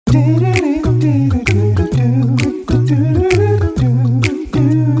Good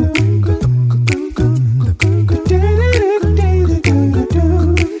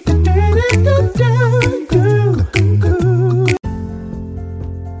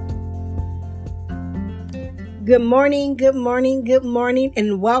morning, good morning, good morning,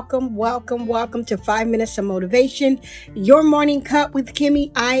 and welcome to 5 Minutes of Motivation, your morning cup with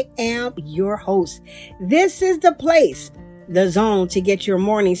Kimmy. I am your host. This is the place, the zone to get your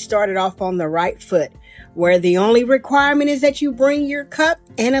morning started off on the right foot, where the only requirement is that you bring your cup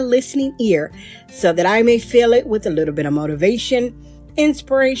and a listening ear so that I may fill it with a little bit of motivation,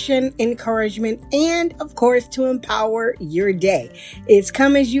 inspiration, encouragement, and of course to empower your day. It's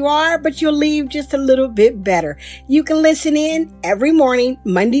come as you are, but you'll leave just a little bit better. You can listen in every morning,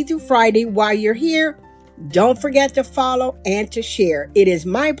 Monday through Friday while you're here. Don't forget to follow and to share. It is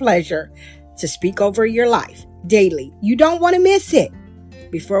my pleasure to speak over your life daily. You don't want to miss it.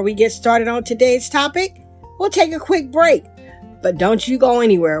 Before we get started on today's topic, we'll take a quick break, but don't you go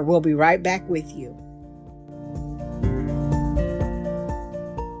anywhere. We'll be right back with you.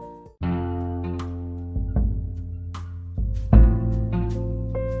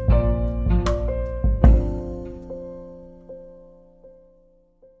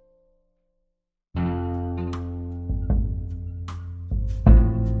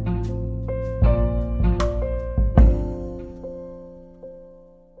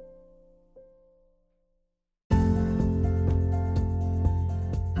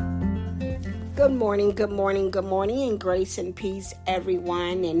 Good morning, and grace and peace,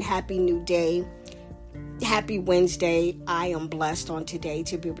 everyone, and happy new day. Happy Wednesday. I am blessed on today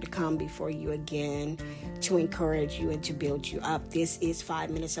to be able to come before you again to encourage you and to build you up. This is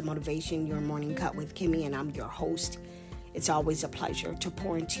 5 Minutes of Motivation, your morning cup with Kimmy, and I'm your host. It's always a pleasure to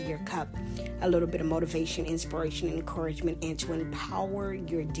pour into your cup a little bit of motivation, inspiration, encouragement, and to empower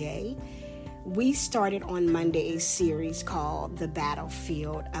your day. We started on Monday a series called The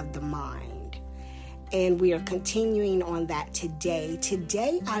Battlefield of the Mind. And we are continuing on that today.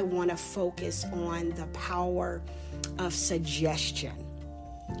 Today, I want to focus on the power of suggestion.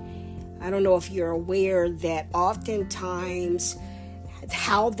 I don't know if you're aware that oftentimes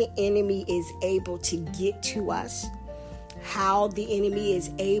how the enemy is able to get to us, how the enemy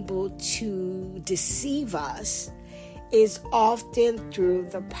is able to deceive us, is often through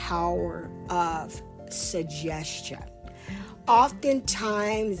the power of suggestion.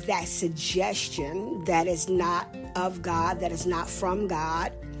 Oftentimes that suggestion that is not of God, that is not from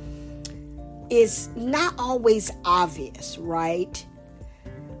God, is not always obvious, right?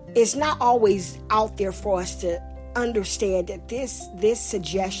 It's not always out there for us to understand that this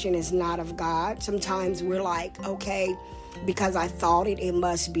suggestion is not of God. Sometimes we're like, okay, because I thought it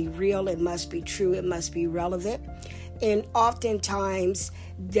must be real, it must be true, it must be relevant. And oftentimes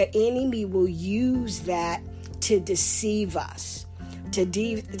the enemy will use that to deceive us,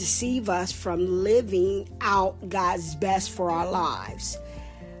 deceive us from living out God's best for our lives,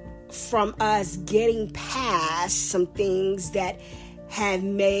 from us getting past some things that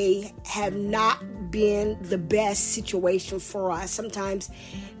may have not been the best situation for us. Sometimes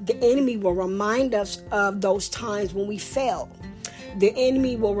the enemy will remind us of those times when we failed. The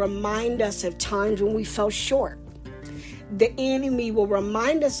enemy will remind us of times when we fell short. The enemy will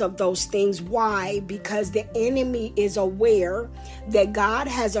remind us of those things. Why? Because the enemy is aware that God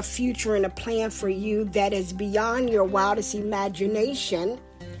has a future and a plan for you that is beyond your wildest imagination.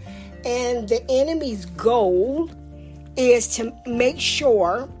 And the enemy's goal is to make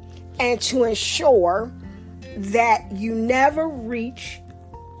sure and to ensure that you never reach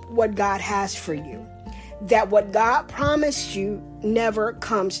what God has for you, that what God promised you never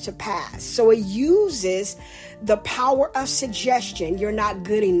comes to pass. So it uses the power of suggestion. You're not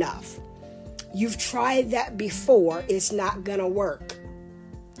good enough. You've tried that before. It's not going to work.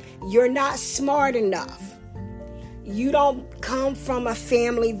 You're not smart enough. You don't come from a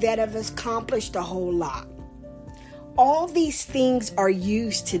family that has accomplished a whole lot. All these things are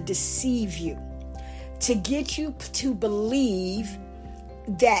used to deceive you, to get you to believe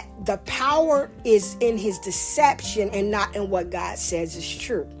that the power is in his deception and not in what God says is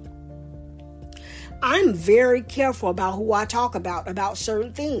true. I'm very careful about who I talk about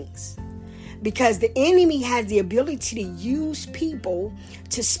certain things, because the enemy has the ability to use people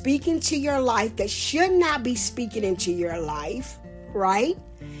to speak into your life that should not be speaking into your life, right?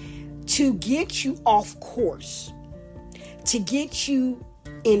 To get you off course, to get you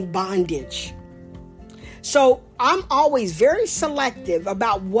in bondage. So I'm always very selective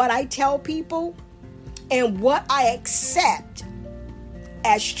about what I tell people and what I accept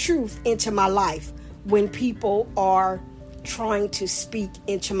as truth into my life when people are trying to speak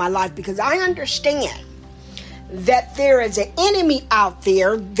into my life, because I understand that there is an enemy out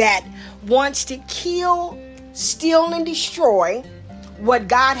there that wants to kill, steal, and destroy what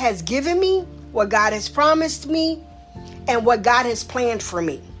God has given me, what God has promised me, and what God has planned for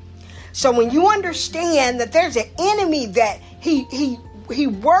me. So when you understand that there's an enemy that he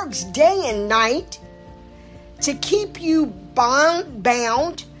works day and night to keep you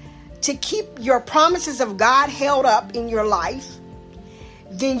bound, to keep your promises of God held up in your life,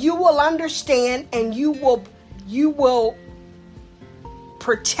 then you will understand, and you will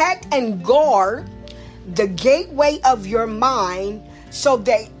protect and guard the gateway of your mind, so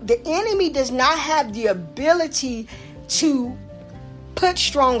that the enemy does not have the ability to put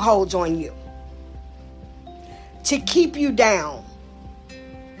strongholds on you, to keep you down.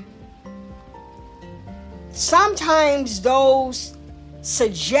 Sometimes those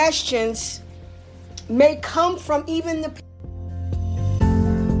suggestions may come from even the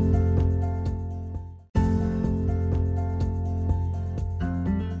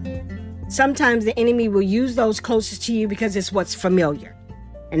Sometimes the enemy will use those closest to you because it's what's familiar.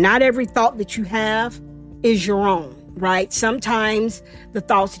 And not every thought that you have is your own, right? Sometimes the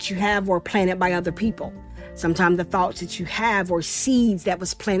thoughts that you have were planted by other people. Sometimes the thoughts that you have were seeds that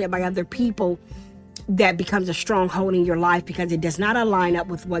was planted by other people that becomes a stronghold in your life, because it does not align up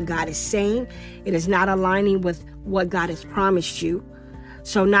with what God is saying. It is not aligning with what God has promised you.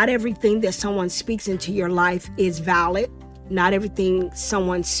 So not everything that someone speaks into your life is valid. Not everything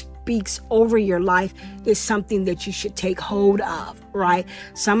someone speaks over your life is something that you should take hold of, right?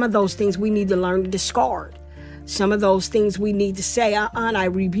 Some of those things we need to learn to discard. Some of those things we need to say, I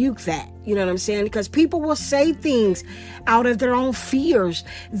rebuke that. You know what I'm saying? Because people will say things out of their own fears.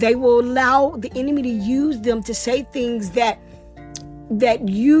 They will allow the enemy to use them to say things that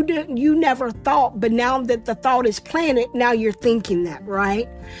you never thought, but now that the thought is planted, now you're thinking that, right?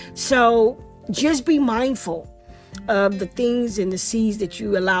 So just be mindful of the things and the seeds that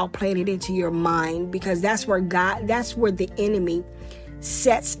you allow planted into your mind, because that's where the enemy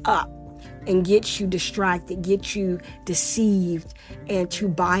sets up and gets you distracted, gets you deceived, and to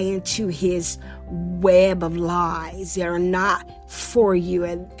buy into his web of lies that are not for you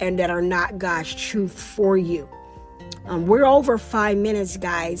and that are not God's truth for you. We're over 5 minutes,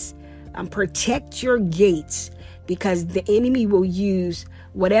 guys. Protect your gates, because the enemy will use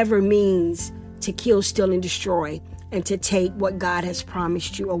whatever means to kill, steal, and destroy, and to take what God has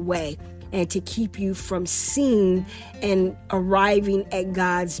promised you away, and to keep you from seeing and arriving at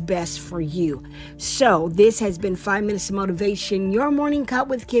God's best for you. So this has been 5 Minutes of Motivation, your morning cup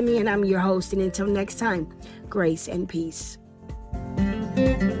with Kimmy, and I'm your host. And until next time, grace and peace.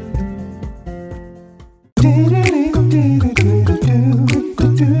 Do do do do do do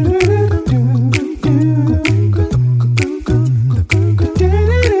do do do.